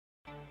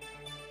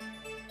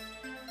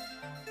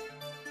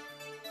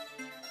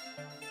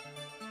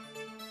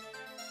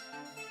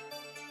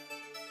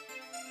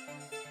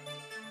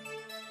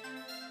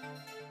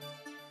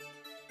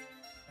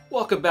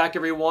Welcome back,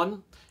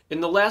 everyone.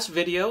 In the last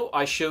video,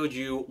 I showed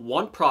you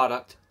one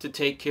product to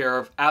take care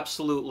of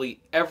absolutely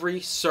every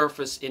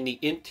surface in the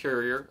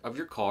interior of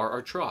your car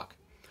or truck.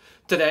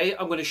 Today,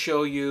 I'm going to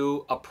show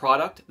you a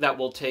product that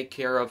will take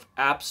care of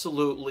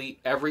absolutely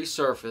every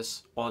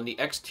surface on the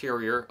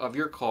exterior of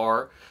your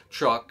car,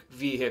 truck,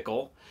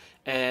 vehicle.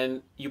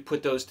 And you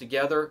put those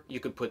together. You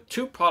could put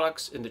two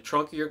products in the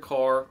trunk of your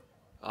car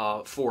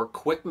for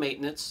quick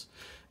maintenance.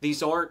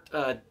 These aren't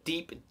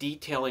deep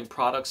detailing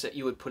products that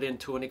you would put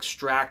into an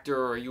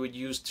extractor or you would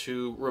use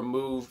to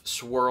remove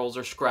swirls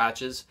or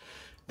scratches.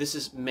 This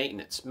is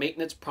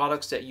maintenance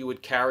products that you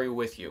would carry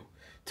with you.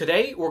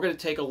 Today we're going to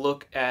take a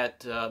look at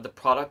the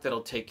product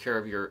that'll take care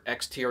of your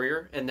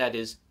exterior, and that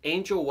is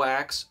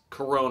Angelwax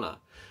Corona.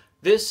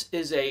 This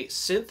is a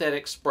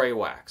synthetic spray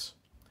wax.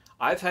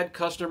 I've had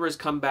customers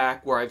come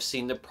back where I've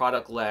seen the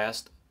product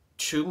last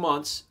 2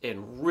 months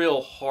in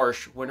real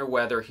harsh winter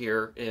weather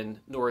here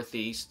in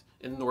Northeast.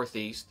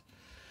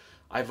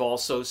 I've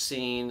also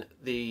seen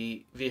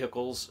the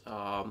vehicles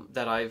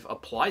that I've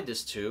applied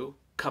this to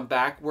come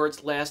back where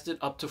it's lasted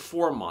up to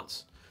 4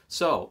 months.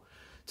 So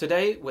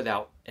today,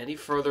 without any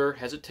further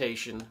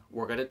hesitation,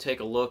 we're going to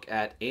take a look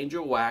at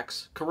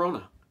Angelwax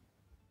Corona.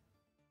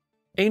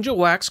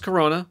 Angelwax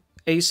Corona,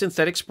 a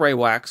synthetic spray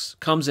wax,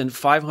 comes in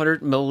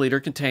 500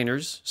 milliliter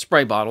containers,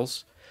 spray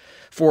bottles,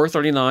 for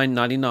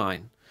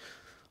 $39.99.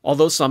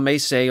 Although some may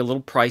say a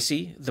little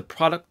pricey, the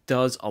product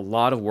does a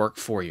lot of work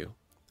for you.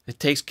 It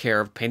takes care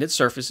of painted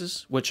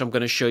surfaces, which I'm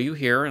going to show you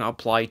here, and I'll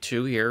apply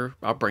to here.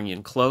 I'll bring you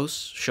in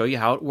close, show you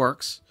how it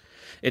works.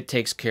 It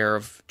takes care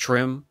of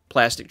trim,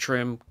 plastic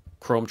trim,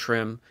 chrome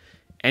trim,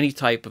 any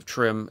type of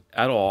trim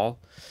at all.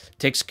 It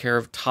takes care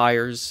of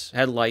tires,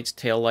 headlights,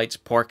 taillights,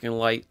 parking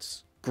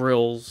lights,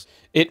 grills.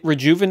 It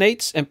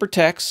rejuvenates and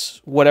protects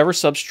whatever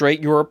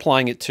substrate you're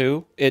applying it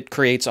to. It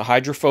creates a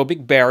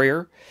hydrophobic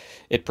barrier.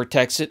 It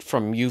protects it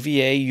from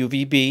UVA,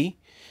 UVB,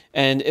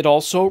 and it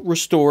also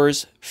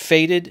restores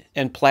faded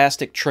and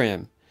plastic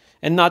trim.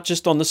 And not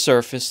just on the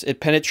surface, it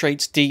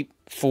penetrates deep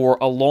for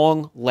a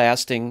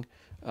long-lasting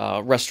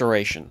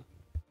restoration.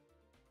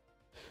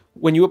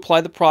 When you apply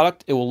the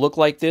product, it will look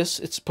like this.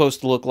 It's supposed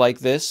to look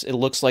like this. It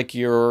looks like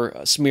you're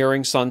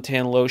smearing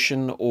suntan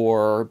lotion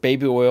or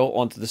baby oil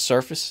onto the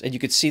surface, and you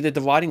can see the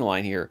dividing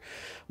line here.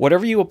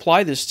 Whatever you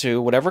apply this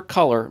to, whatever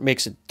color,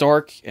 makes it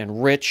dark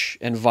and rich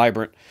and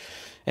vibrant.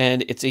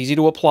 And it's easy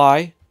to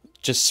apply.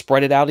 Just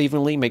spread it out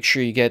evenly. Make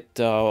sure you get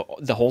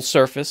the whole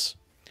surface.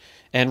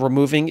 And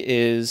removing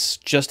is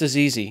just as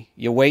easy.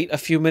 You wait a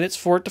few minutes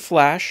for it to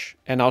flash,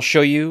 and I'll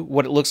show you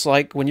what it looks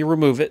like when you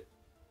remove it.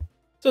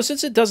 So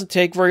since it doesn't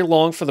take very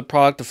long for the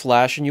product to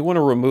flash and you want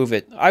to remove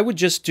it, I would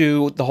just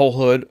do the whole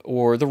hood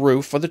or the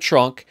roof or the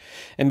trunk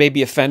and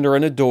maybe a fender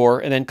and a door,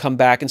 and then come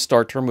back and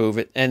start to remove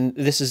it. And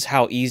this is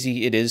how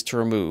easy it is to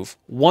remove.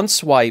 One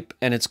swipe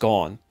and it's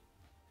gone.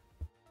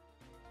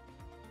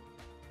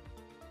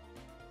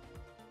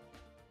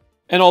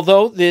 And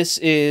although this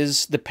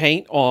is the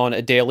paint on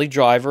a daily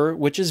driver,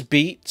 which is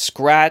beat,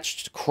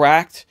 scratched,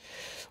 cracked,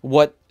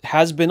 what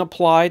has been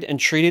applied and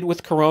treated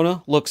with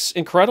Corona looks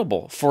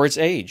incredible for its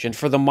age and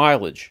for the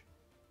mileage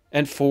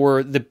and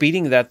for the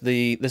beating that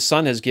the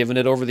sun has given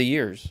it over the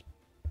years.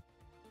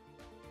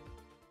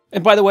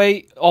 And by the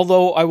way,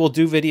 although I will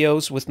do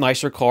videos with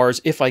nicer cars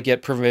if I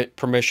get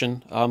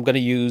permission, I'm going to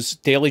use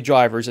daily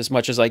drivers as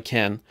much as I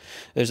can.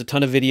 There's a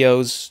ton of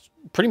videos,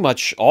 pretty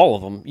much all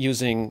of them,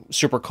 using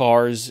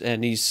supercars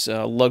and these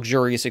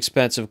luxurious,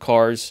 expensive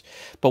cars.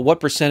 But what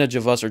percentage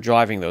of us are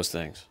driving those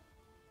things?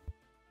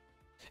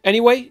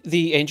 Anyway,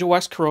 the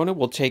Angelwax Corona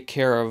will take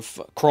care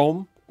of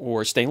chrome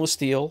or stainless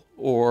steel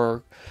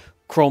or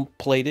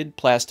chrome-plated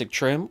plastic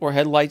trim or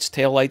headlights,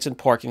 taillights, and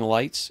parking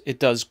lights. It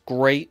does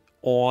great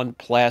on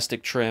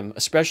plastic trim,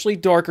 especially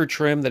darker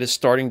trim that is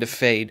starting to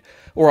fade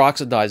or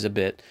oxidize a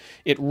bit.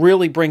 It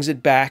really brings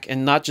it back,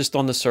 and not just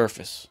on the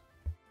surface.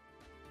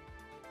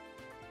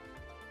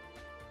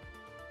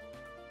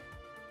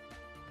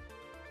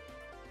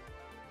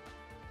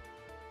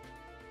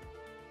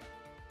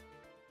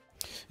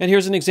 And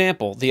here's an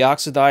example. The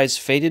oxidized,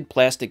 faded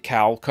plastic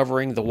cowl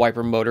covering the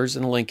wiper motors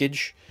and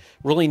linkage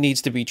really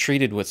needs to be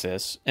treated with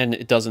this, and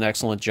it does an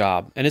excellent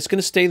job. And it's going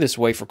to stay this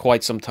way for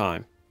quite some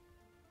time.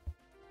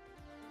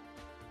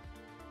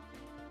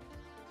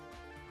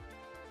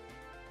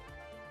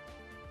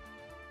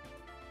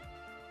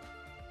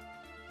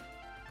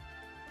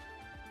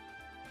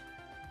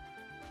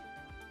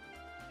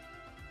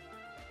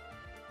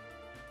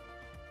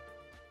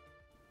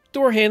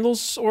 Door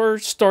handles are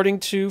starting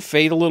to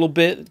fade a little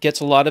bit. It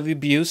gets a lot of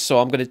abuse, so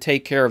I'm going to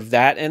take care of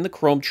that and the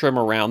chrome trim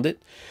around it.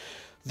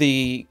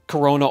 The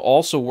Corona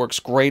also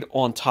works great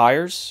on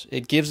tires.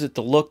 It gives it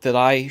the look that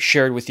I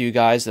shared with you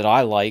guys that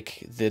I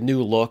like, the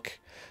new look.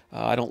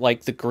 I don't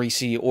like the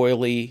greasy,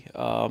 oily,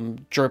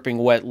 dripping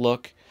wet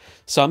look.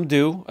 Some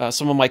do.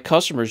 Some of my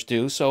customers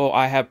do, so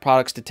I have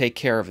products to take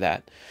care of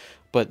that.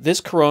 But this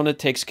Corona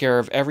takes care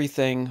of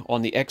everything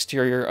on the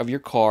exterior of your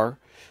car.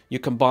 You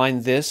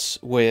combine this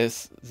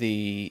with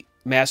the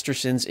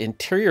Masterson's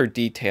interior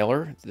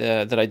detailer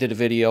that I did a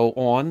video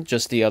on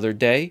just the other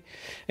day.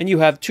 And you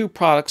have two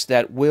products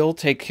that will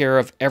take care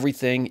of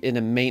everything in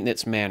a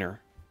maintenance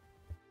manner.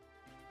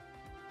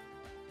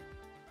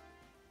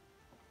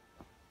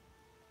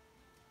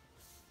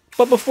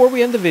 But before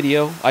we end the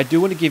video, I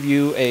do want to give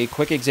you a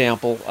quick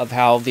example of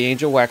how the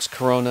Angelwax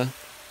Corona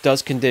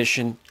does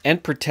condition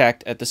and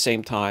protect at the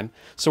same time.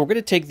 So we're going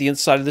to take the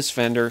inside of this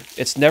fender.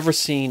 It's never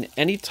seen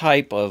any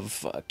type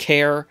of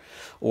care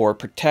or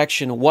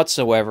protection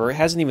whatsoever. It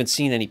hasn't even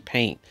seen any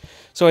paint.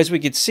 So as we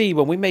can see,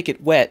 when we make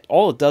it wet,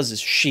 all it does is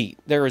sheet.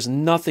 There is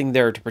nothing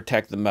there to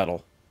protect the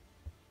metal.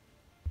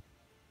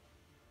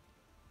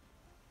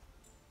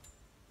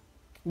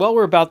 Well,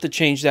 we're about to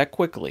change that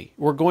quickly.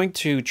 We're going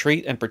to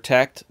treat and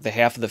protect the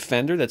half of the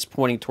fender that's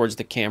pointing towards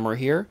the camera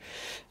here.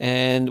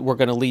 And we're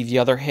going to leave the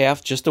other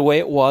half just the way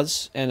it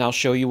was, and I'll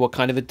show you what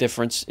kind of a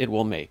difference it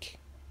will make.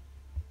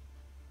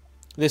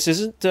 This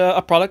isn't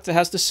a product that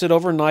has to sit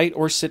overnight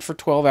or sit for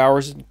 12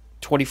 hours,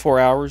 24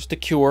 hours to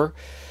cure.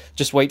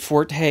 Just wait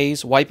for it to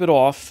haze, wipe it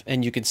off,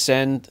 and you can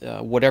send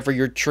whatever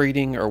you're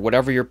treating or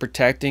whatever you're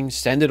protecting,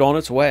 send it on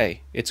its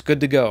way. It's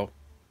good to go.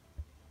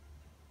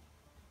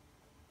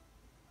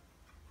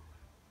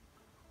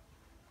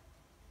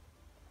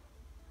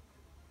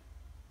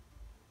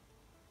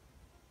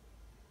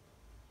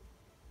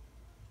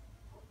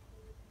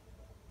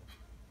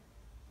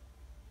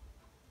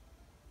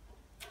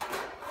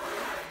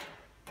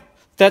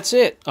 That's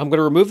it. I'm going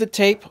to remove the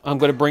tape. I'm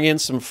going to bring in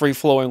some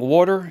free-flowing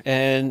water,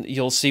 and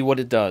you'll see what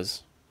it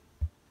does.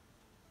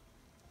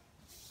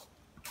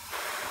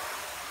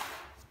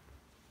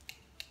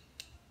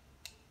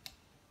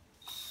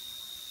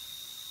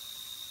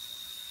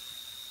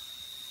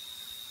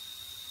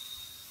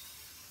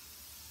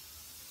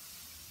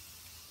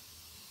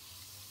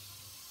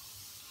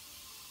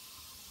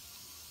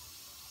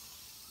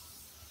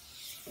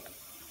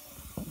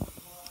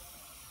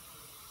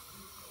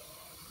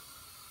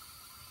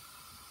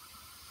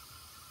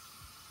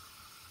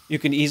 You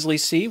can easily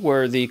see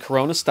where the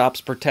Corona stops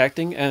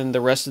protecting and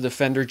the rest of the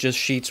fender just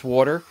sheets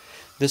water.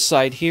 This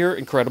side here,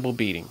 incredible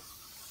beating.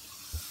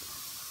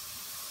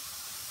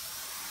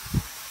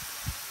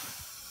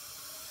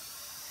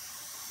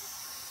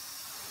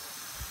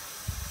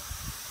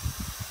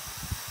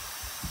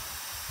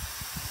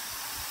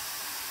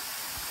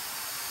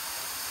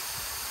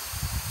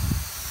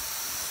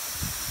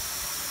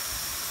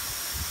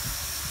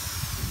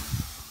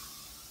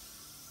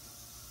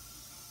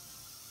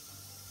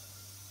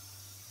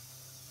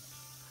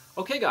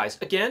 Okay guys,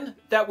 again,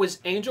 that was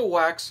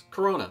Angelwax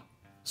Corona.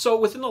 So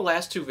within the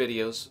last two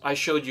videos, I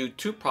showed you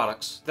two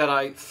products that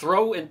I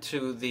throw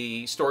into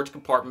the storage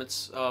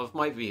compartments of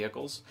my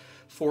vehicles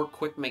for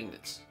quick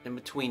maintenance, in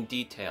between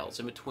details,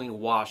 in between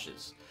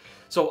washes.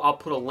 So I'll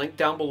put a link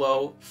down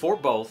below for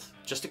both,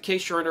 just in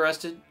case you're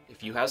interested.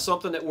 If you have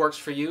something that works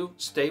for you,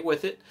 stay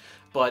with it.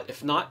 But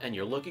if not, and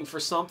you're looking for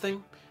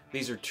something,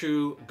 these are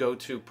two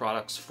go-to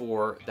products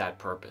for that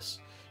purpose.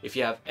 If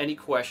you have any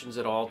questions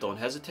at all, don't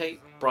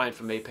hesitate. Brian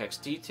from Apex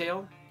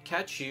Detail.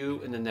 Catch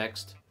you in the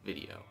next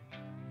video.